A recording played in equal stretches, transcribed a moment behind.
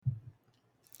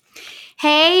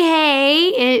Hey,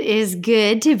 it is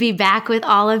good to be back with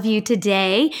all of you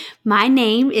today. My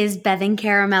name is Bevan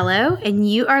Caramello, and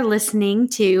you are listening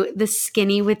to The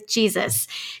Skinny with Jesus.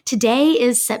 Today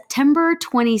is September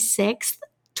 26th.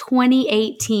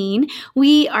 2018.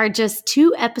 We are just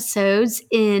 2 episodes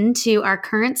into our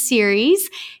current series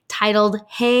titled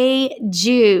Hey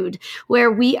Jude,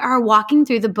 where we are walking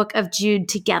through the book of Jude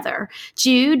together.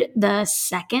 Jude, the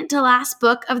second to last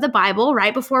book of the Bible,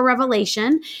 right before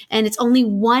Revelation, and it's only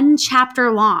 1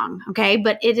 chapter long, okay?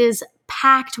 But it is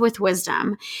packed with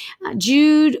wisdom.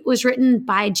 Jude was written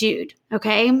by Jude,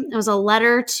 okay? It was a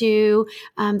letter to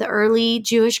the early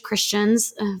Jewish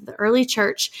Christians, the early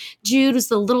church. Jude was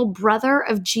the little brother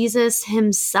of Jesus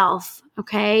himself,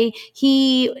 okay?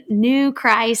 He knew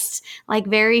Christ like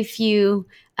very few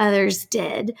others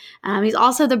did. He's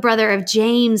also the brother of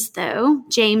James, though.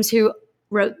 James, who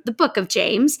wrote the book of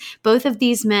James. Both of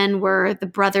these men were the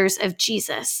brothers of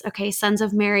Jesus, okay, sons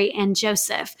of Mary and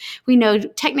Joseph. We know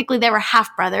technically they were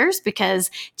half brothers because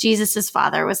Jesus's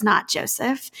father was not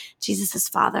Joseph. Jesus's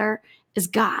father is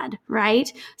God,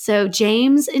 right? So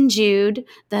James and Jude,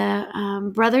 the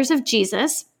brothers of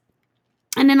Jesus.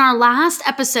 And in our last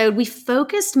episode, we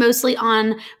focused mostly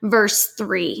on verse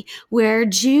 3, where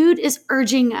Jude is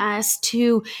urging us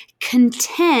to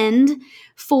contend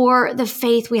for the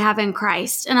faith we have in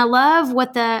Christ. And I love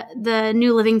what the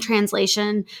New Living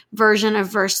Translation version of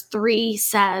verse 3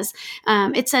 says.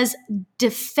 It says,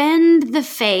 defend the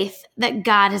faith that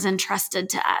God has entrusted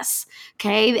to us.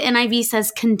 Okay, the NIV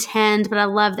says contend, but I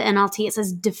love the NLT. It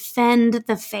says defend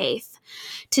the faith.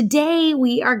 Today,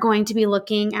 we are going to be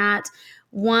looking at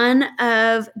one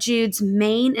of Jude's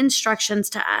main instructions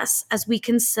to us as we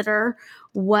consider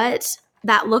what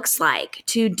that looks like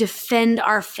to defend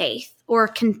our faith or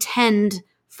contend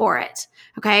for it.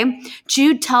 Okay.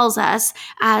 Jude tells us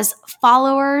as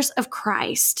followers of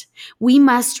Christ, we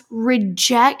must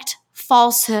reject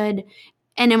falsehood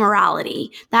and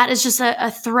immorality. That is just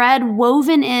a thread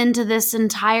woven into this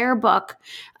entire book.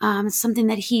 Something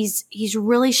that he's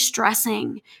really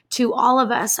stressing to all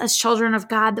of us as children of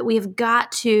God, that we have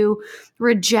got to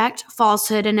reject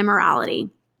falsehood and immorality.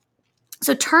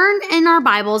 So turn in our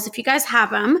Bibles, if you guys have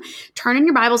them, turn in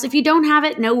your Bibles. If you don't have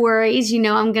it, no worries. You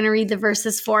know I'm going to read the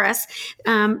verses for us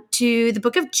to the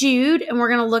book of Jude, and we're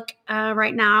going to look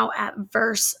right now at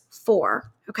verse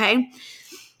 4, okay?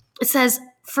 It says,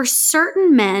 for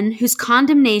certain men whose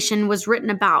condemnation was written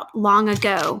about long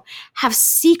ago have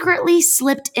secretly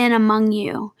slipped in among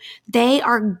you. They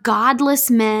are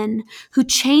godless men who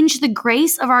change the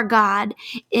grace of our God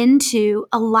into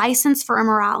a license for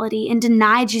immorality and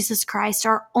deny Jesus Christ,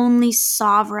 our only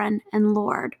sovereign and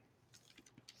Lord.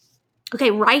 Okay,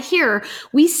 right here,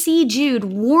 we see Jude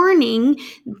warning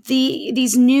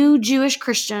these new Jewish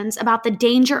Christians about the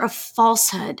danger of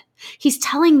falsehood. He's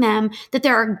telling them that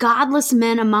there are godless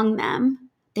men among them.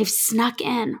 They've snuck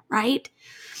in, right?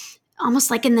 Almost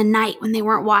like in the night when they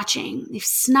weren't watching. They've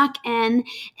snuck in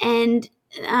and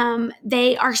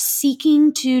they are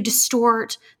seeking to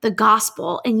distort the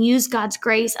gospel and use God's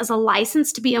grace as a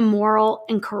license to be immoral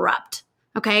and corrupt.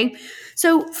 Okay,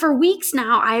 so for weeks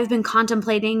now, I have been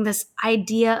contemplating this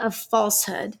idea of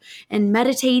falsehood and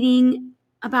meditating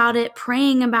about it,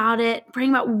 praying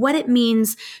about what it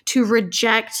means to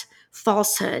reject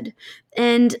falsehood.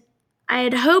 And I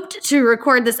had hoped to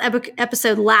record this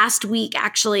episode last week,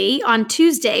 actually, on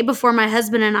Tuesday, before my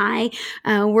husband and I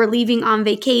were leaving on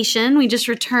vacation. We just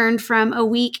returned from a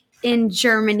week in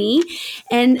Germany.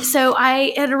 And so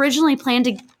I had originally planned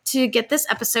to get this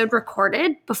episode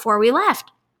recorded before we left.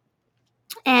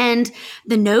 And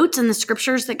the notes and the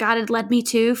scriptures that God had led me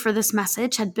to for this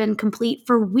message had been complete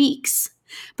for weeks.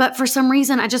 But for some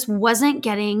reason, I just wasn't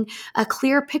getting a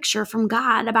clear picture from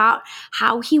God about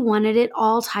how he wanted it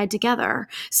all tied together.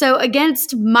 So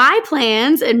against my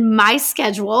plans and my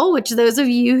schedule, which those of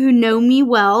you who know me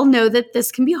well know that this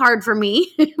can be hard for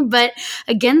me, but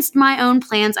against my own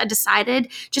plans, I decided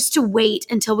just to wait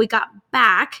until we got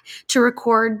back to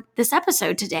record this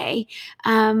episode today,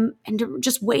 and to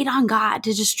just wait on God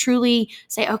to just truly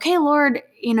say, okay, Lord,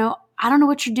 I don't know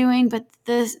what you're doing, but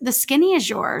the skinny is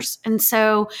yours. And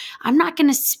so I'm not going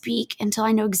to speak until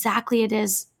I know exactly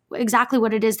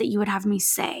what it is that you would have me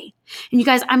say. And you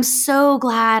guys, I'm so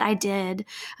glad I did.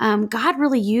 God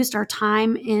really used our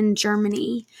time in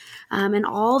Germany and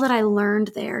all that I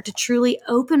learned there to truly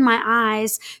open my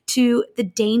eyes to the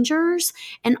dangers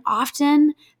and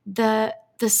often the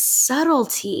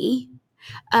subtlety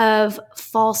of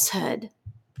falsehood.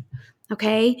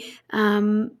 Okay.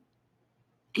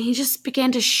 He just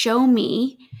began to show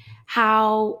me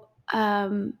how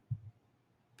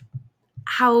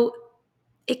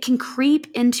it can creep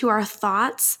into our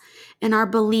thoughts and our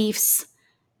beliefs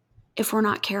if we're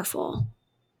not careful.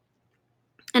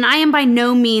 And I am by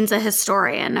no means a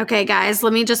historian, okay, guys?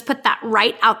 Let me just put that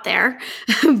right out there.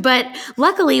 But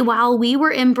luckily, while we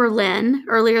were in Berlin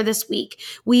earlier this week,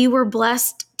 we were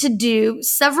blessed to do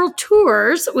several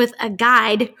tours with a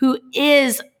guide who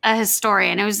is a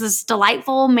historian. It was this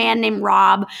delightful man named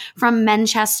Rob from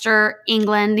Manchester,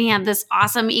 England. He had this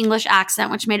awesome English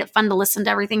accent, which made it fun to listen to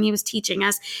everything he was teaching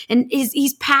us. And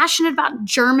he's passionate about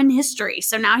German history.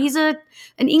 So now he's an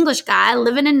English guy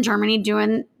living in Germany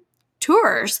doing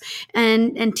tours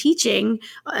and teaching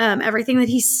everything that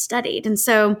he studied. And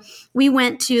so we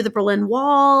went to the Berlin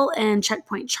Wall and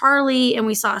Checkpoint Charlie, and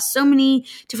we saw so many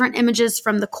different images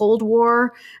from the Cold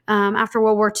War after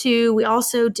World War II. We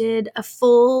also did a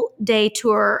full day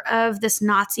tour of this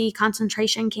Nazi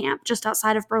concentration camp just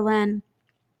outside of Berlin.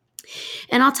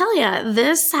 And I'll tell you,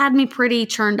 this had me pretty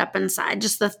churned up inside.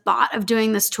 Just the thought of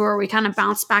doing this tour, we kind of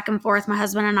bounced back and forth, my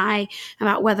husband and I,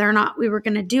 about whether or not we were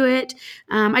going to do it.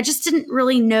 I just didn't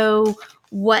really know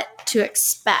what to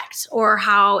expect or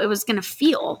how it was going to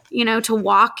feel, to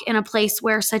walk in a place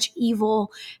where such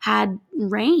evil had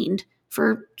reigned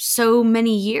for so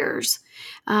many years.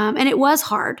 And it was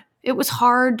hard. It was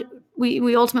hard.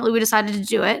 We ultimately decided to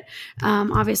do it,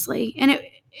 obviously. And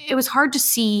it was hard to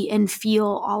see and feel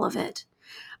all of it.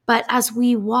 But as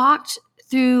we walked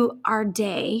through our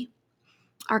day,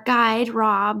 our guide,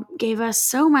 Rob, gave us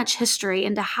so much history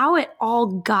into how it all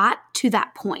got to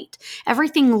that point.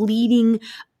 Everything leading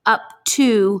up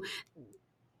to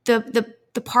the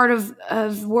part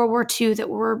of World War II that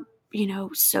we're,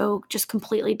 so just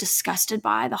completely disgusted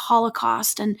by, the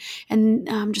Holocaust and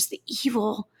just the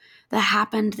evil that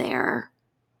happened there.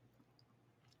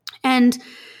 And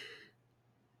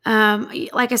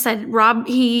like I said, Rob,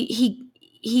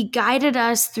 he guided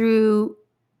us through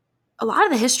a lot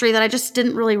of the history that I just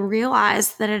didn't really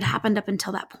realize that had happened up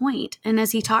until that point. And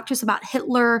as he talked to us about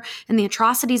Hitler and the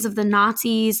atrocities of the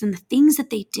Nazis and the things that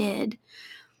they did,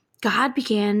 God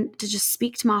began to just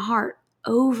speak to my heart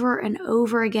over and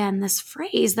over again, this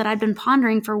phrase that I'd been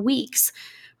pondering for weeks: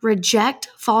 reject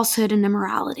falsehood and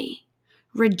immorality.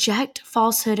 Reject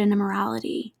falsehood and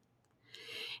immorality.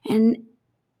 And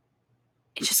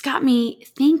it just got me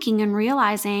thinking and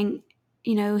realizing,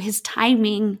 his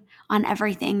timing on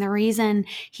everything. The reason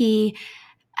he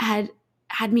had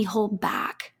me hold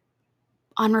back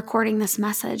on recording this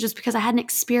message is because I hadn't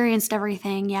experienced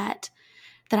everything yet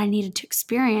that I needed to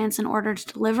experience in order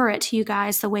to deliver it to you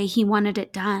guys the way he wanted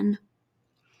it done.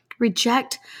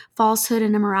 Reject falsehood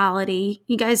and immorality.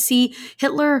 You guys see,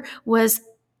 Hitler was,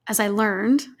 as I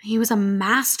learned, he was a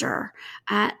master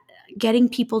at getting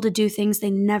people to do things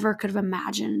they never could have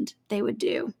imagined they would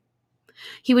do.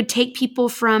 He would take people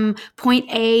from point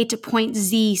A to point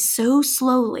Z so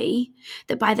slowly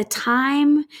that by the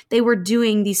time they were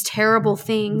doing these terrible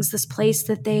things, this place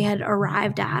that they had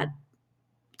arrived at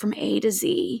from A to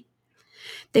Z,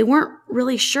 they weren't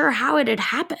really sure how it had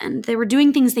happened. They were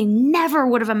doing things they never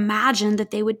would have imagined that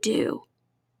they would do.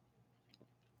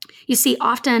 You see,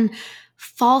 often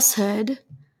falsehood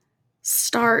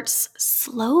starts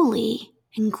slowly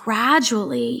and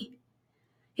gradually.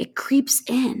 It creeps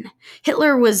in.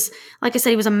 Hitler was, like I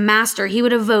said, he was a master. He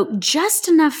would evoke just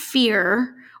enough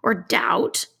fear or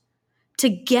doubt to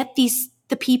get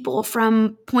the people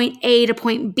from point A to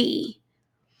point B,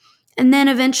 and then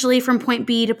eventually from point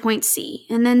B to point C,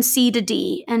 and then C to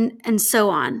D, and so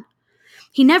on.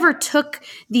 He never took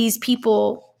these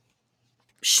people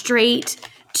straight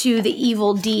to the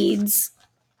evil deeds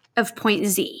of point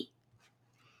Z.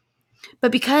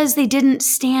 But because they didn't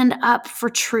stand up for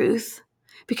truth,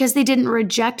 because they didn't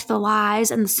reject the lies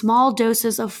and the small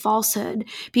doses of falsehood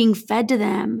being fed to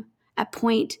them at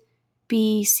point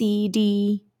B, C,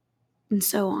 D, and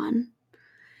so on,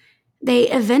 they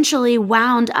eventually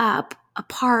wound up a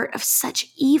part of such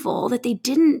evil that they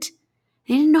didn't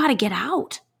know how to get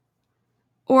out,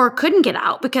 or couldn't get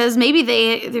out because maybe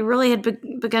they really had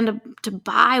begun to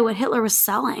buy what Hitler was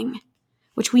selling,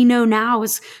 which we know now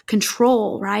is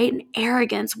control, right? And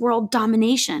arrogance, world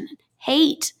domination,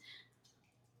 hate,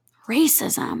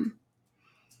 racism.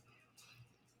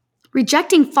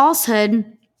 Rejecting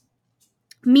falsehood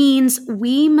means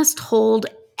we must hold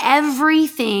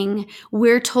everything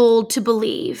we're told to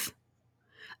believe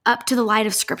up to the light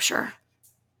of Scripture.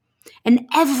 And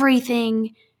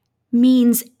everything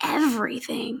means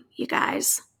everything, you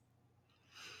guys.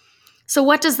 So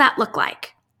what does that look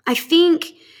like? I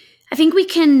think we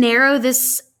can narrow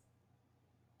this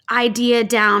idea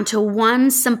down to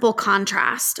one simple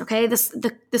contrast, okay?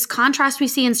 This contrast we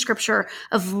see in Scripture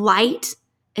of light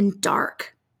and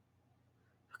dark,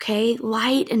 Okay,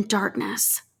 light and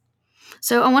darkness.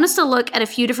 So I want us to look at a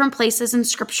few different places in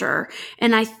Scripture,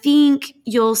 and I think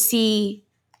you'll see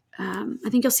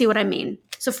what I mean.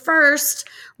 So first,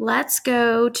 let's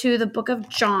go to the book of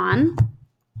John.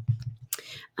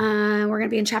 We're going to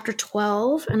be in chapter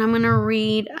 12, and I'm going to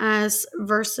read as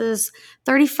verses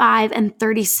 35 and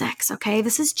 36, okay?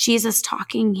 This is Jesus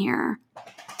talking here.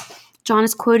 John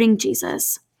is quoting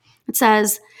Jesus. It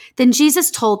says, "Then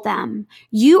Jesus told them,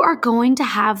 'You are going to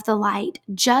have the light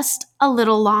just a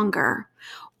little longer.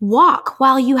 Walk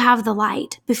while you have the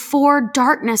light, before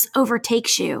darkness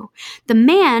overtakes you. The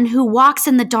man who walks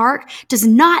in the dark does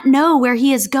not know where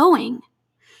he is going.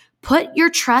 Put your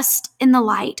trust in the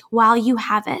light while you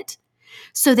have it,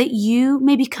 so that you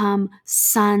may become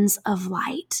sons of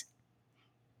light.'"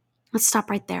 Let's stop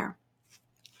right there.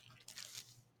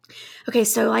 Okay,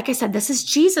 so like I said, this is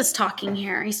Jesus talking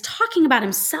here. He's talking about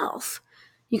himself.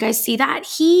 You guys see that?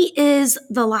 He is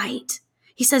the light.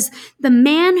 He says, "The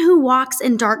man who walks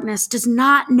in darkness does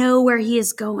not know where he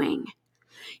is going."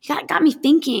 You got me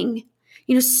thinking,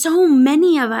 so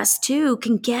many of us too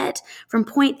can get from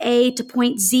point A to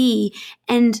point Z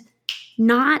and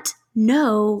not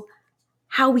know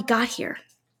how we got here.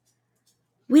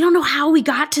 We don't know how we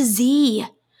got to Z.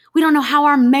 We don't know how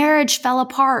our marriage fell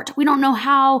apart. We don't know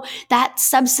how that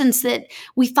substance that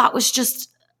we thought was just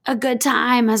a good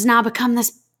time has now become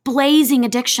this blazing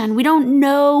addiction. We don't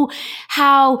know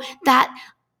how that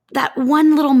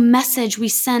one little message we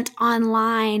sent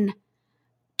online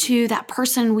to that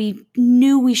person we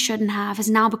knew we shouldn't have has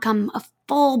now become a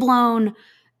full-blown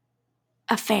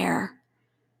affair.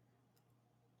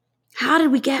 How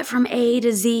did we get from A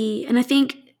to Z? And I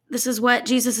think this is what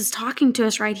Jesus is talking to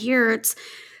us right here. It's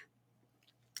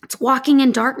walking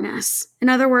in darkness. In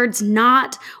other words,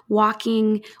 not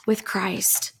walking with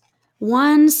Christ.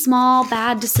 One small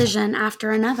bad decision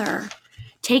after another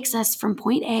takes us from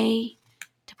point A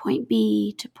to point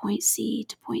B to point C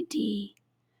to point D.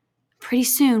 Pretty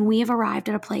soon we have arrived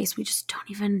at a place we just don't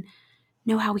even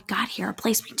know how we got here, a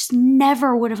place we just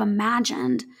never would have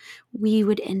imagined we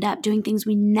would end up doing, things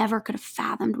we never could have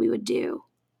fathomed we would do.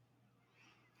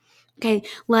 Okay,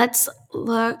 let's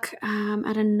look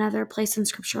at another place in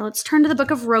Scripture. Let's turn to the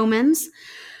book of Romans,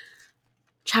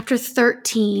 chapter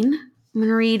 13. I'm going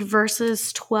to read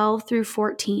verses 12 through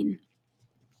 14.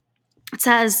 It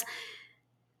says,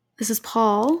 this is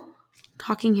Paul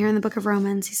talking here in the book of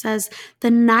Romans. He says, "The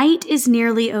night is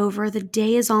nearly over, the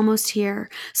day is almost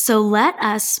here. So let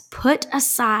us put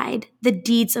aside the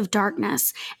deeds of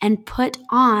darkness and put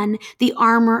on the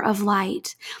armor of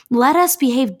light. Let us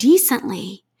behave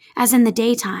decently, as in the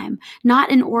daytime, not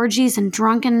in orgies and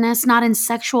drunkenness, not in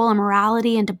sexual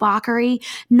immorality and debauchery,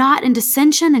 not in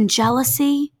dissension and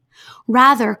jealousy.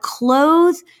 Rather,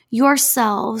 clothe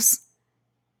yourselves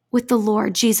with the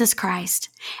Lord Jesus Christ,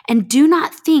 and do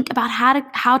not think about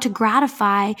how to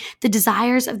gratify the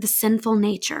desires of the sinful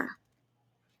nature."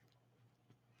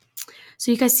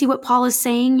 So you guys see what Paul is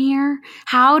saying here?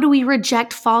 How do we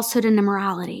reject falsehood and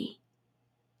immorality?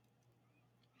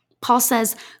 Paul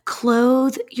says,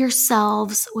 clothe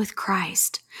yourselves with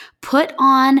Christ. Put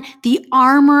on the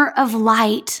armor of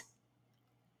light.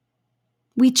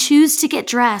 We choose to get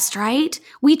dressed, right?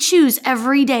 We choose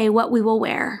every day what we will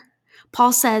wear.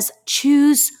 Paul says,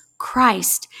 choose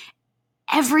Christ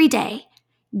every day.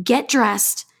 Get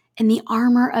dressed in the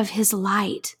armor of his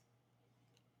light.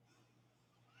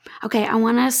 Okay, I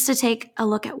want us to take a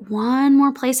look at one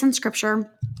more place in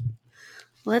Scripture.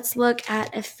 Let's look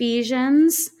at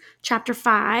Ephesians chapter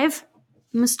 5.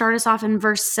 I'm going to start us off in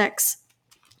verse 6.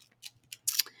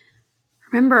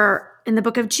 Remember, in the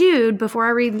book of Jude, before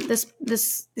I read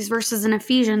these verses in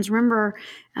Ephesians, remember,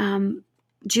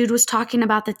 Jude was talking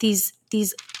about that these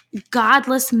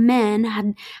godless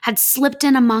men had slipped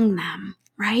in among them,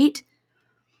 right?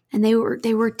 And they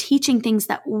were teaching things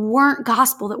that weren't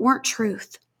gospel, that weren't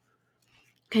truth.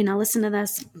 Okay, now listen to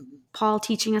this. Paul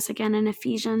teaching us again in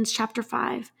Ephesians chapter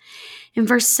 5. In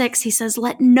verse 6, he says,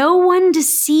 "Let no one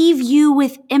deceive you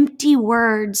with empty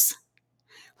words."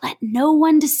 Let no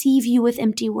one deceive you with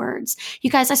empty words.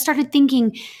 You guys, I started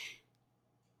thinking,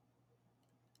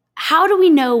 how do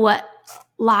we know what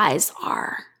lies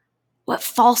are? What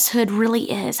falsehood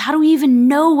really is? How do we even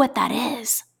know what that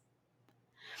is?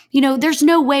 There's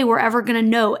no way we're ever going to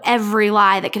know every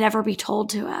lie that could ever be told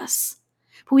to us.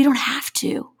 But we don't have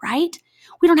to, right?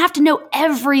 We don't have to know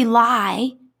every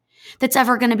lie that's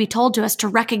ever going to be told to us to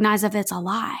recognize if it's a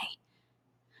lie.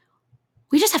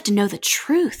 We just have to know the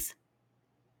truth.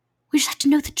 We just have to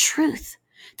know the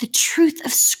truth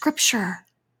of Scripture,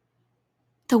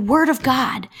 the Word of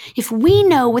God. If we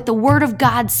know what the Word of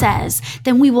God says,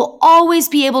 then we will always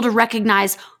be able to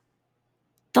recognize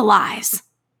the lies,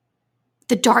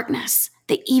 the darkness,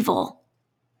 the evil,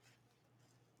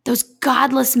 those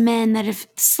godless men that have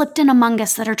slipped in among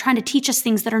us that are trying to teach us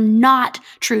things that are not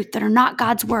truth, that are not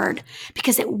God's word,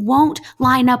 because it won't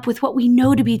line up with what we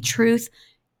know to be truth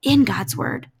in God's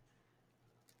word,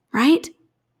 right?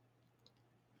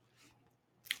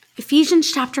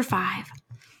 Ephesians chapter 5.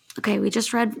 Okay, we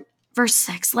just read verse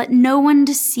 6. Let no one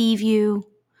deceive you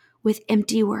with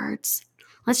empty words.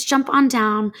 Let's jump on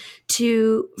down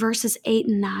to verses 8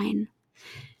 and 9.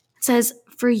 It says,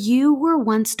 for you were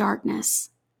once darkness.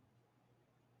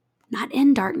 Not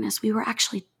in darkness. We were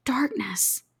actually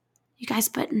darkness. You guys,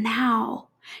 but now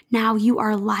you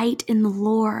are light in the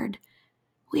Lord.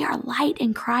 We are light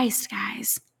in Christ,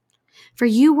 guys. For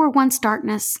you were once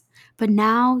darkness, but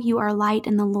now you are light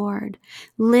in the Lord.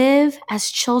 Live as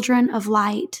children of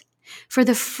light. For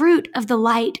the fruit of the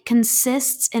light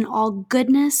consists in all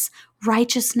goodness,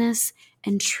 righteousness,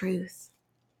 and truth.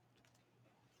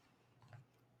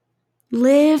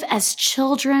 Live as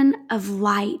children of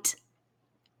light.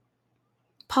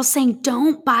 Paul's saying,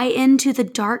 don't buy into the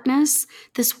darkness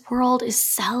this world is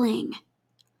selling.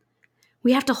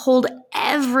 We have to hold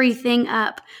everything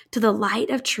up to the light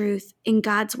of truth in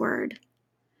God's word.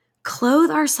 Clothe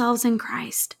ourselves in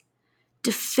Christ.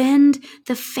 Defend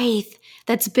the faith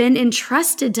that's been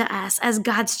entrusted to us as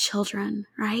God's children,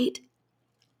 right?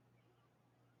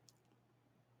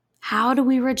 How do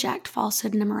we reject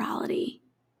falsehood and immorality?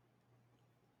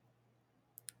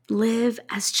 Live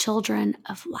as children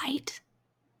of light.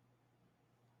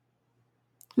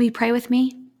 Will you pray with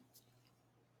me?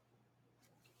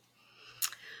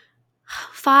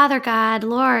 Father God,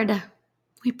 Lord,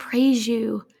 we praise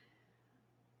you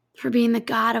for being the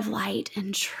God of light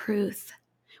and truth.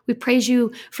 We praise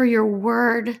you for your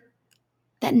word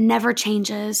that never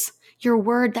changes, your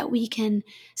word that we can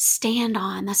stand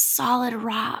on, the solid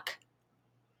rock.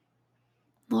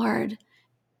 Lord,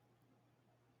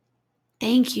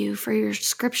 thank you for your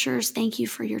scriptures. Thank you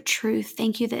for your truth.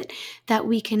 Thank you that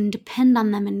we can depend on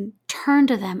them and turn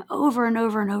to them over and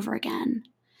over and over again.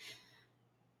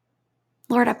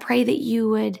 Lord, I pray that you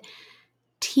would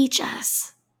teach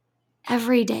us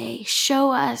every day.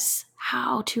 Show us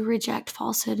how to reject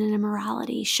falsehood and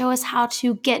immorality. Show us how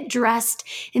to get dressed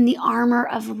in the armor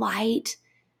of light,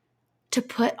 to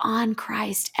put on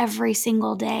Christ every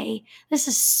single day. This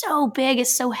is so big.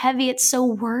 It's so heavy. It's so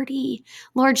wordy.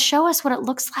 Lord, show us what it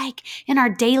looks like in our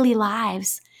daily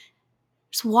lives.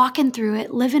 Just walking through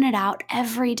it, living it out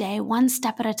every day, one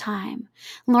step at a time.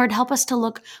 Lord, help us to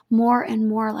look more and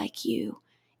more like you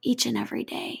each and every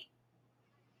day.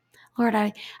 Lord,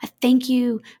 I thank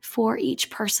you for each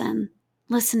person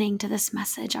listening to this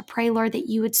message. I pray, Lord, that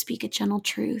you would speak a gentle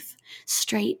truth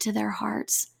straight to their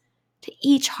hearts, to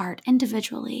each heart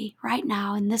individually right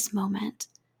now in this moment.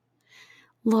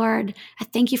 Lord, I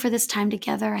thank you for this time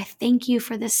together. I thank you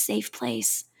for this safe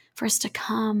place for us to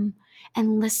come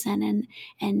and listen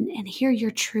and hear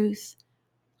your truth.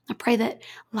 I pray that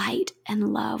light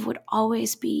and love would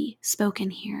always be spoken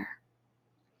here.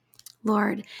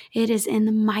 Lord, it is in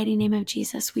the mighty name of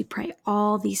Jesus we pray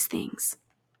all these things.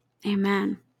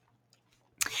 Amen.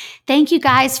 Thank you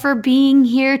guys for being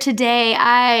here today.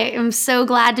 I am so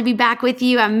glad to be back with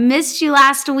you. I missed you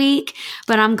last week,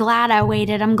 but I'm glad I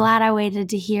waited. I'm glad I waited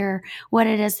to hear what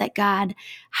it is that God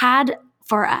had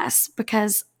for us,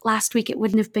 because last week it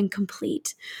wouldn't have been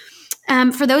complete.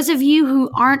 For those of you who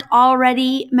aren't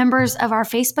already members of our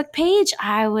Facebook page,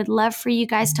 I would love for you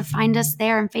guys to find us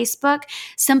there on Facebook.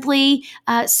 Simply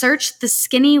search The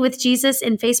Skinny with Jesus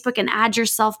in Facebook and add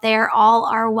yourself there. All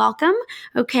are welcome.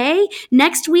 Okay.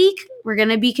 Next week, we're going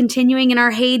to be continuing in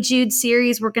our Hey Jude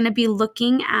series. We're going to be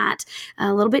looking at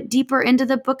a little bit deeper into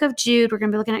the book of Jude. We're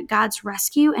going to be looking at God's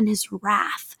rescue and his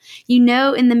wrath. In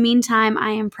the meantime, I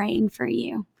am praying for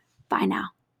you. Bye now.